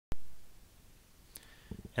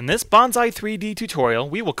In this bonzai3d tutorial,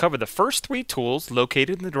 we will cover the first three tools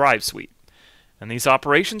located in the Drive suite. And these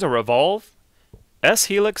operations are Revolve,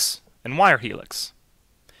 S-Helix, and Wire Helix.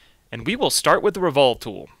 And we will start with the Revolve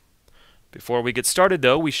tool. Before we get started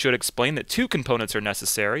though, we should explain that two components are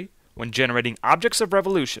necessary when generating objects of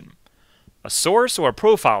revolution: a source or a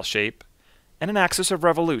profile shape, and an axis of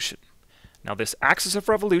revolution. Now this axis of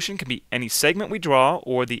revolution can be any segment we draw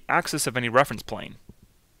or the axis of any reference plane.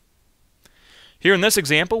 Here in this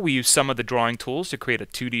example, we use some of the drawing tools to create a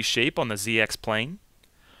 2D shape on the ZX plane.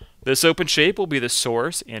 This open shape will be the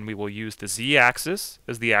source, and we will use the Z-axis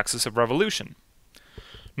as the axis of revolution.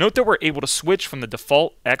 Note that we're able to switch from the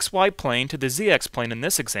default XY plane to the ZX plane in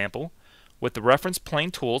this example with the Reference Plane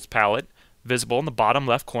Tools palette visible in the bottom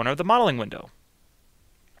left corner of the modeling window.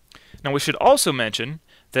 Now we should also mention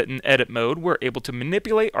that in edit mode we're able to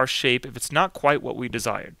manipulate our shape if it's not quite what we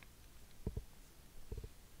desired.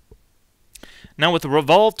 Now with the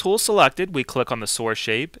Revolve tool selected, we click on the source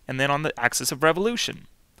shape and then on the axis of revolution.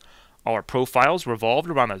 All our profiles revolved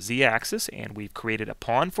around the Z-axis, and we've created a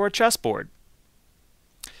pawn for a chessboard.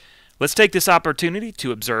 Let's take this opportunity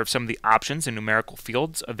to observe some of the options and numerical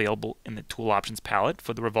fields available in the Tool Options palette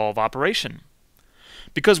for the Revolve operation.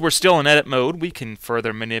 Because we're still in edit mode, we can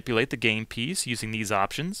further manipulate the game piece using these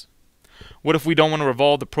options. What if we don't want to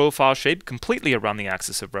revolve the profile shape completely around the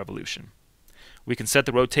axis of revolution? We can set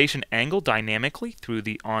the rotation angle dynamically through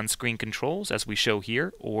the on-screen controls as we show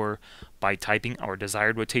here, or by typing our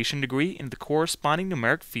desired rotation degree into the corresponding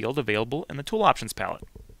numeric field available in the Tool Options palette.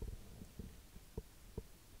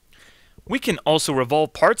 We can also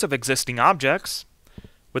revolve parts of existing objects.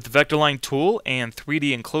 With the Vector Line tool and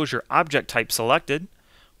 3D enclosure object type selected,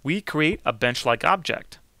 we create a bench-like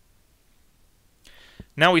object.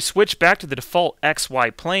 Now we switch back to the default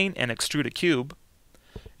XY plane and extrude a cube.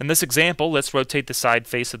 In this example, let's rotate the side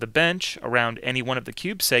face of the bench around any one of the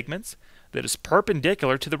cube segments that is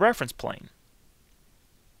perpendicular to the reference plane.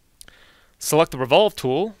 Select the Revolve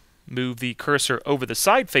tool, move the cursor over the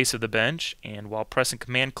side face of the bench, and while pressing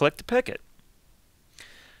Command-click to pick it.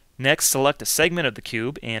 Next, select a segment of the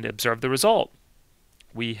cube and observe the result.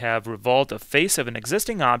 We have revolved a face of an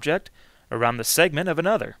existing object around the segment of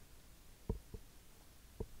another.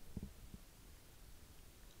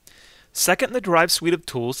 Second in the Drive suite of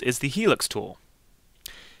tools is the Helix tool.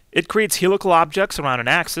 It creates helical objects around an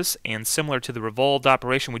axis, and similar to the revolved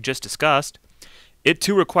operation we just discussed, it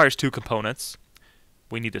too requires two components.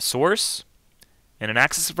 We need a source and an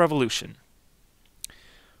axis of revolution.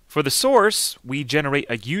 For the source, we generate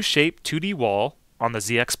a U-shaped 2D wall on the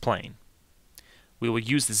ZX plane. We will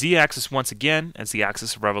use the Z-axis once again as the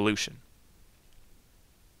axis of revolution.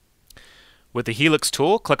 With the Helix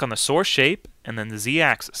tool, click on the source shape and then the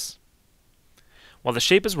Z-axis. While the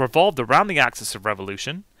shape is revolved around the axis of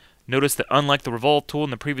revolution, notice that unlike the Revolve tool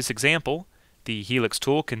in the previous example, the Helix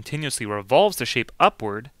tool continuously revolves the shape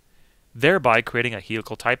upward, thereby creating a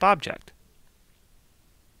helical type object.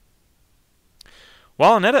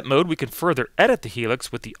 While in edit mode, we can further edit the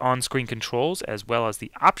helix with the on-screen controls as well as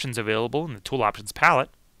the options available in the Tool Options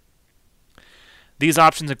palette. These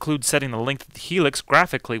options include setting the length of the helix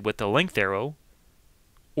graphically with the length arrow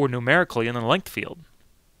or numerically in the length field.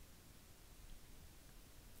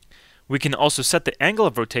 We can also set the angle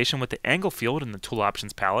of rotation with the angle field in the Tool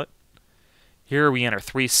Options palette. Here we enter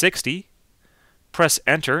 360, press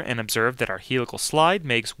enter, and observe that our helical slide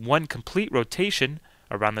makes one complete rotation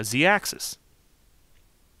around the Z-axis.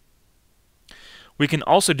 We can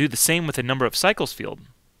also do the same with the number of cycles field.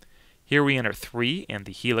 Here we enter 3, and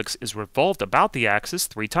the helix is revolved about the axis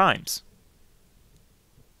 3 times.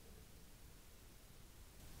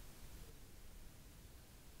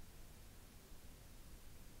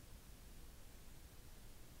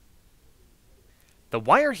 The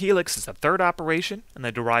Wire Helix is the third operation in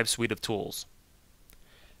the Drive suite of tools.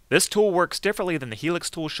 This tool works differently than the Helix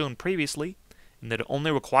tool shown previously in that it only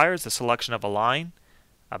requires the selection of a line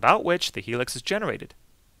about which the helix is generated.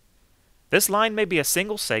 This line may be a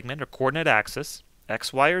single segment or coordinate axis,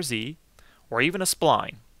 X, Y, or Z, or even a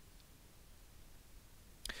spline.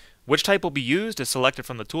 Which type will be used is selected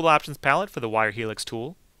from the Tool Options palette for the Wire Helix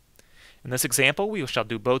tool. In this example, we shall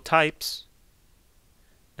do both types.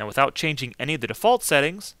 Now without changing any of the default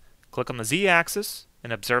settings, click on the Z-axis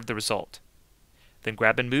and observe the result. Then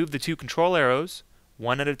grab and move the two control arrows,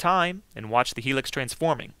 one at a time, and watch the helix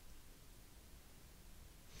transforming.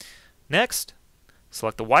 Next,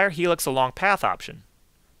 select the Wire Helix Along Path option.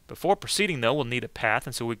 Before proceeding though, we'll need a path,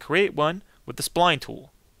 and so we create one with the Spline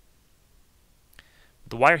tool. With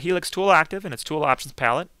the Wire Helix tool active in its Tool Options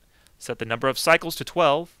palette, set the number of cycles to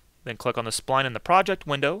 12, then click on the spline in the project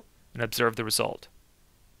window and observe the result.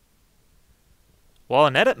 While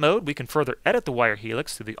in edit mode, we can further edit the wire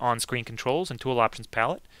helix through the on-screen controls and tool options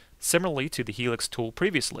palette, similarly to the helix tool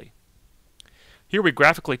previously. Here we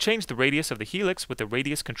graphically change the radius of the helix with the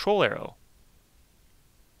radius control arrow.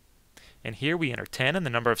 And here we enter 10 in the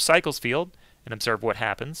number of cycles field and observe what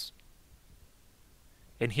happens.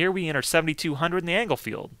 And here we enter 7200 in the angle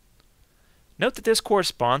field. Note that this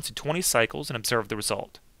corresponds to 20 cycles and observe the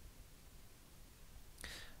result.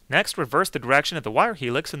 Next, reverse the direction of the wire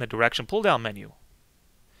helix in the direction pull-down menu.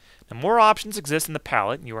 Now, more options exist in the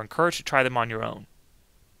palette, and you are encouraged to try them on your own.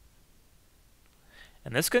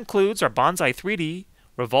 And this concludes our bonzai3d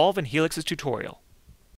Revolve and Helixes tutorial.